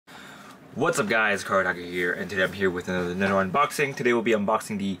What's up guys, Karataka here, and today I'm here with another Nendoron unboxing. Today we'll be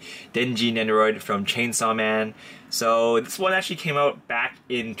unboxing the Denji Nendoroid from Chainsaw Man. So this one actually came out back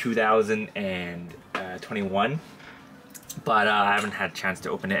in 2021, but I haven't had a chance to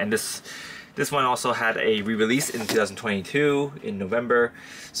open it. And this one also had a re-release in 2022 in November.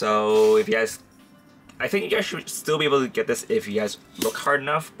 So if you guys, I think you guys should still be able to get this if you guys look hard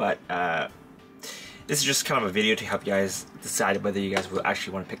enough, but this is just kind of a video to help you guys decide whether you guys will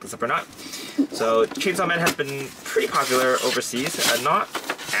actually want to pick this up or not. So Chainsaw Man has been pretty popular overseas, not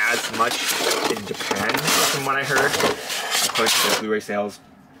as much in Japan from what I heard, according to the Blu-ray sales.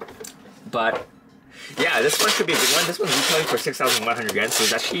 But yeah, this one should be a good one. This one's retailing for 6,100 yen, so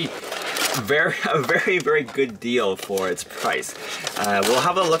it's actually a very good deal for its price. We'll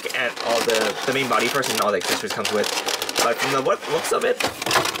have a look at all the main body first and all the accessories comes with. But from the looks of it,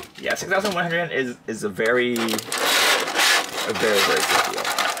 yeah, 6,100 is a very good deal.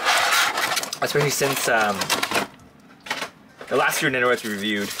 Especially since the last year Nendoroids we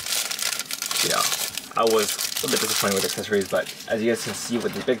reviewed, you know, I was a bit disappointed with accessories, but as you guys can see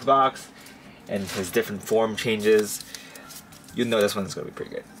with the big box and his different form changes, you know this one's gonna be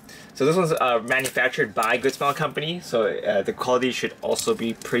pretty good. So this one's manufactured by Good Smell Company, so the quality should also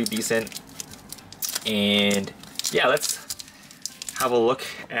be pretty decent. And yeah, let's have a look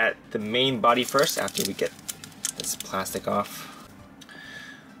at the main body first after we get this plastic off.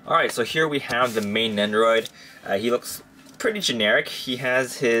 Alright, so here we have the main Nendoroid. He looks pretty generic. He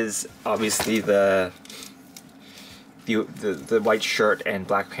has his, obviously, the white shirt and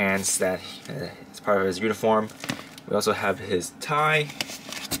black pants that is part of his uniform. We also have his tie.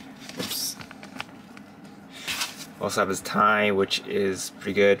 Oops. We also have his tie, which is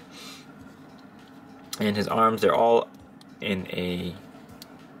pretty good. And his arms, they're all in a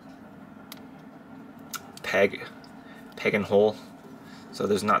peg and hole, so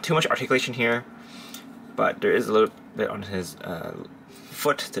there's not too much articulation here, but there is a little bit on his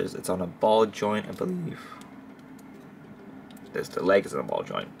foot. It's on a ball joint, I believe. The leg is on a ball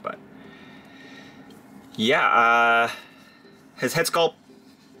joint, but yeah, his head sculpt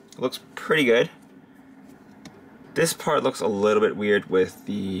looks pretty good. This part looks a little bit weird with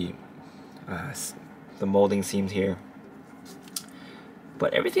the molding seams here,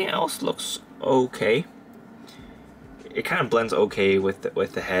 but everything else looks okay. It kind of blends okay with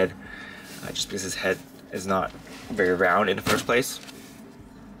the head, just because his head is not very round in the first place,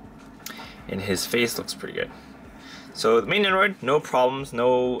 and his face looks pretty good. So the main Nendoroid, no problems.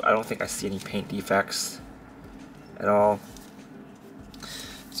 No, I don't think I see any paint defects at all.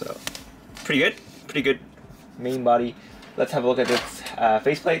 So pretty good main body. Let's have a look at this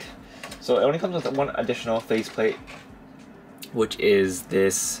faceplate. So it only comes with one additional faceplate, which is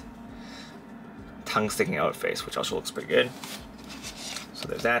this tongue sticking out face, which also looks pretty good. So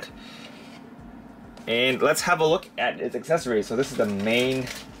there's that. And let's have a look at its accessories. So this is the main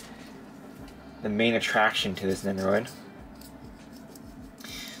attraction to this Nendoroid.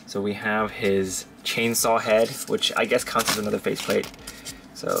 So we have his chainsaw head, which I guess counts as another faceplate.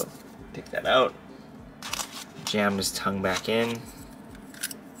 So take that out, jam his tongue back in.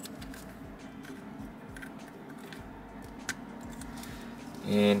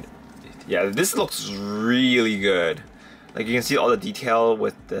 And yeah, this looks really good. Like you can see all the detail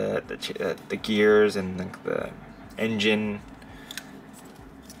with the gears and the engine,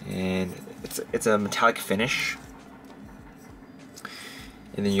 and it's a metallic finish.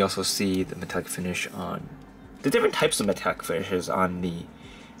 And then you also see the metallic finish on the different types of metallic finishes on the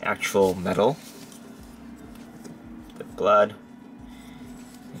actual metal, the blood,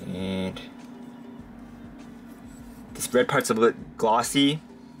 and this red part's a bit glossy,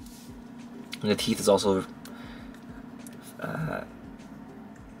 and the teeth is also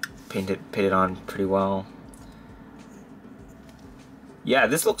painted on pretty well. Yeah,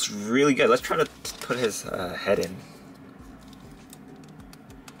 this looks really good. Let's try to put his head in.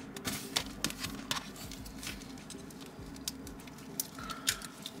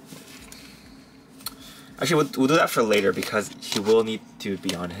 Actually, we'll do that for later because he will need to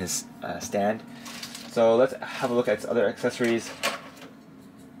be on his stand. So let's have a look at its other accessories.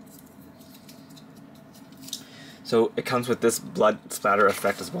 So it comes with this blood splatter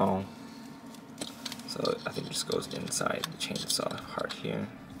effect as well. So I think it just goes inside the chainsaw heart here.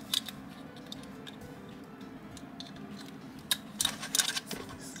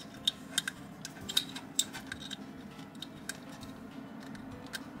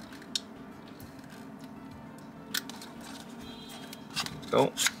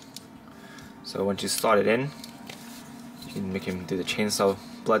 Go. So once you slot it in, you can make him do the chainsaw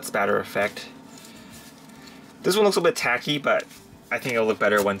blood spatter effect. This one looks a bit tacky, but I think it'll look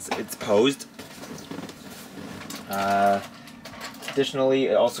better once it's posed. Additionally,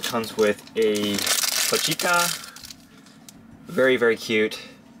 it also comes with a pochita. Very, very cute.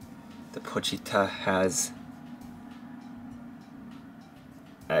 The pochita has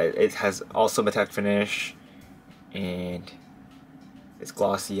it has also metallic finish, and it's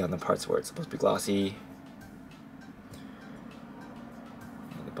glossy on the parts where it's supposed to be glossy.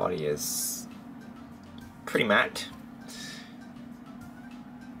 And the body is pretty matte.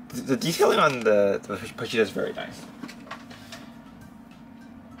 The detailing on the pochita is very nice.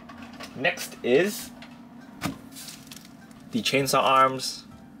 Next is the chainsaw arms.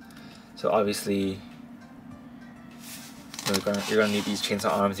 So obviously, you're gonna need these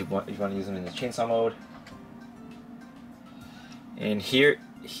chainsaw arms. You want to use them in the chainsaw mode. And here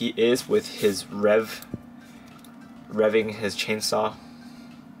he is with his revving his chainsaw.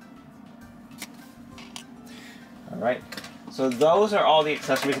 All right. So those are all the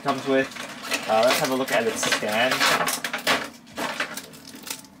accessories it comes with. Let's have a look at its stand.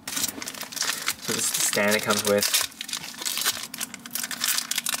 So this is the stand it comes with.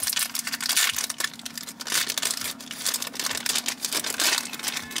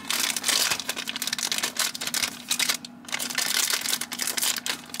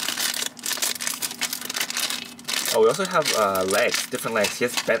 Oh, we also have legs, different legs. He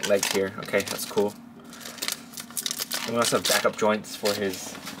has bent legs here. Okay, that's cool. And we also have backup joints for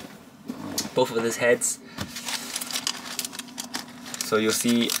both of his heads. So you'll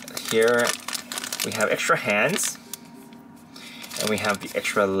see here we have extra hands and we have the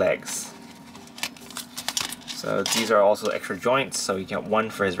extra legs. So these are also extra joints, so you get one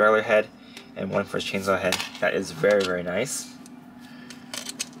for his regular head and one for his chainsaw head. That is very, very nice.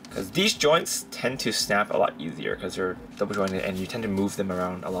 Because these joints tend to snap a lot easier because they're double jointed and you tend to move them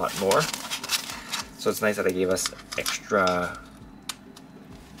around a lot more. So it's nice that they gave us extra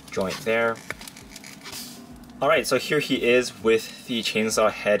joint there. Alright, so here he is with the chainsaw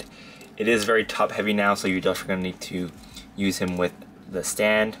head. It is very top heavy now, so you're definitely going to need to use him with the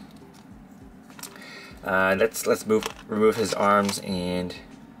stand. Let's remove his arms and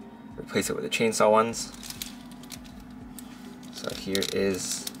replace it with the chainsaw ones. So here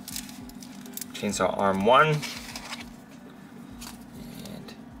is chainsaw arm 1 and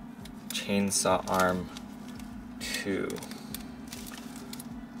chainsaw arm 2.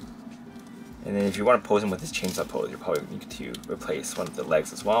 And then if you want to pose him with his chainsaw pose, you probably need to replace one of the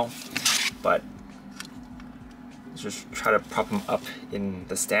legs as well. But let's just try to prop him up in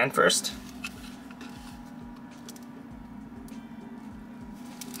the stand first.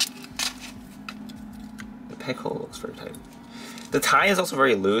 The peg hole looks very tight. The tie is also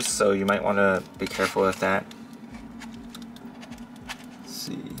very loose, so you might want to be careful with that. Let's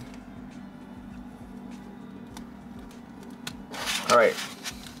see. Alright.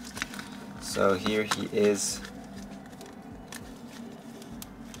 So here he is.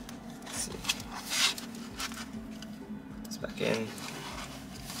 Let's see. It's back in.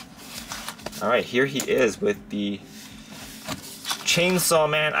 Alright, here he is with the Chainsaw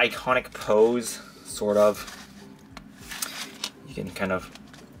Man iconic pose, sort of. You can kind of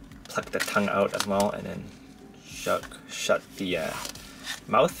pluck the tongue out as well and then shut the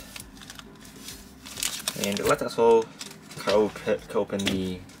mouth. And let's also open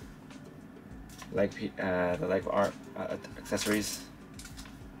the leg arm accessories.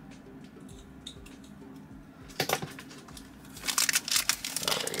 Oh,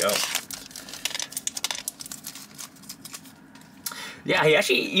 there we go. Yeah, he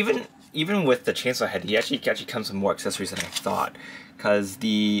actually even with the chainsaw head, he actually comes with more accessories than I thought. Cause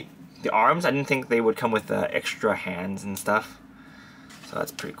the arms, I didn't think they would come with the extra hands and stuff. So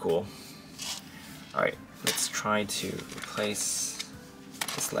that's pretty cool. All right, let's try to replace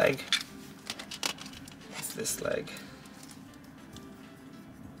this leg. It's this leg.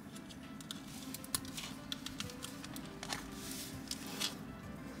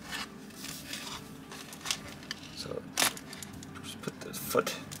 So just put the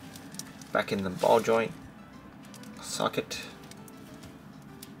foot back in the ball joint socket.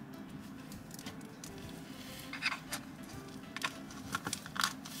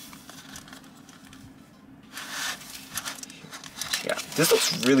 Yeah, this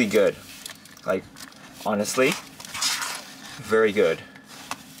looks really good. Like, honestly, very good.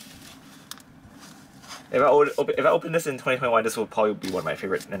 If I open this in 2021, this will probably be one of my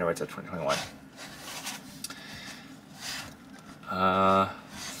favorite Nendoroids of 2021.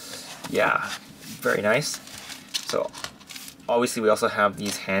 Yeah, very nice. So obviously we also have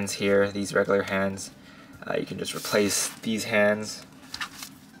these hands here, these regular hands. You can just replace these hands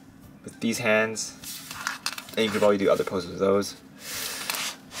with these hands, and you can probably do other poses with those.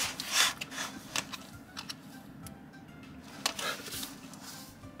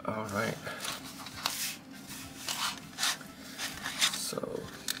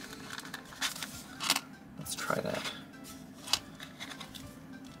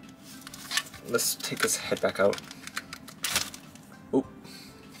 let's take this head back out. Oop.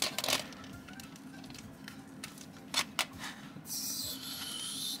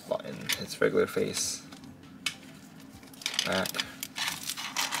 Let's slot in its regular face. Back.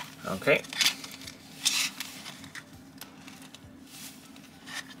 Okay.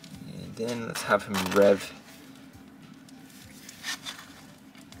 And then let's have him rev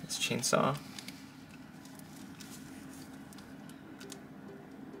his chainsaw.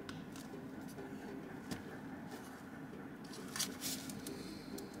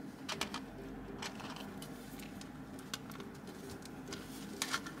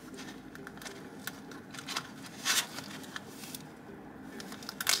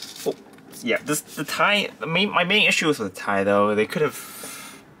 Yeah, the tie. My main issue is with the tie though. They could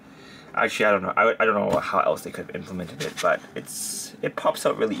have. Actually, I don't know. I don't know how else they could have implemented it, but it pops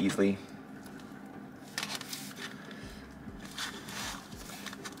out really easily.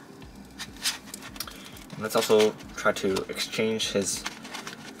 And let's also try to exchange his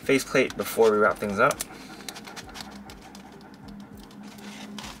faceplate before we wrap things up.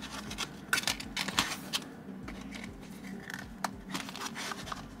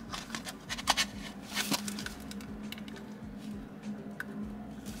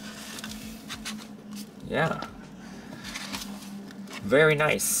 Yeah, very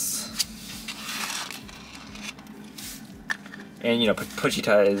nice. And you know,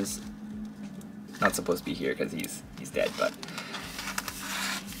 Pochita is not supposed to be here because he's dead, but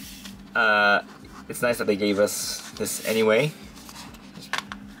it's nice that they gave us this anyway. Just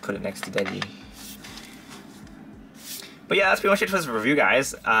put it next to Denji. But yeah, that's pretty much it for this review,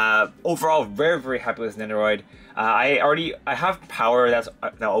 guys. Overall, very happy with Nendoroid. I have power that's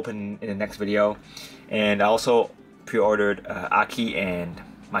now open in the next video. And I also pre-ordered Aki and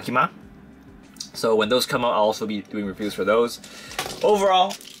Makima. So when those come out, I'll also be doing reviews for those.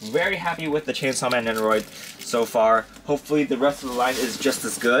 Overall, very happy with the Chainsaw Man Nendoroid so far. Hopefully the rest of the line is just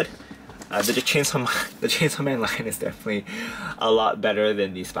as good. The Chainsaw Man line is definitely a lot better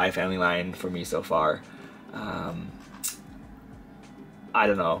than the Spy Family line for me so far. I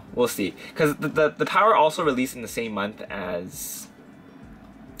don't know. We'll see. Because the power also released in the same month as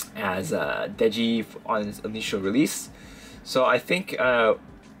Denji on its initial release, so I think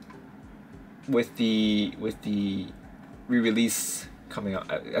with the re-release coming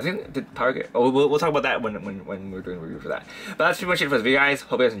out, I think the power. Oh, we'll talk about that when we're doing a review for that. But that's pretty much it for the video, guys.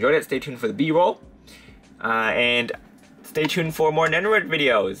 Hope you guys enjoyed it. Stay tuned for the B-roll, and stay tuned for more Nendoroid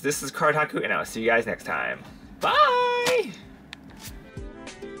videos. This is Karataku, and I'll see you guys next time. Bye.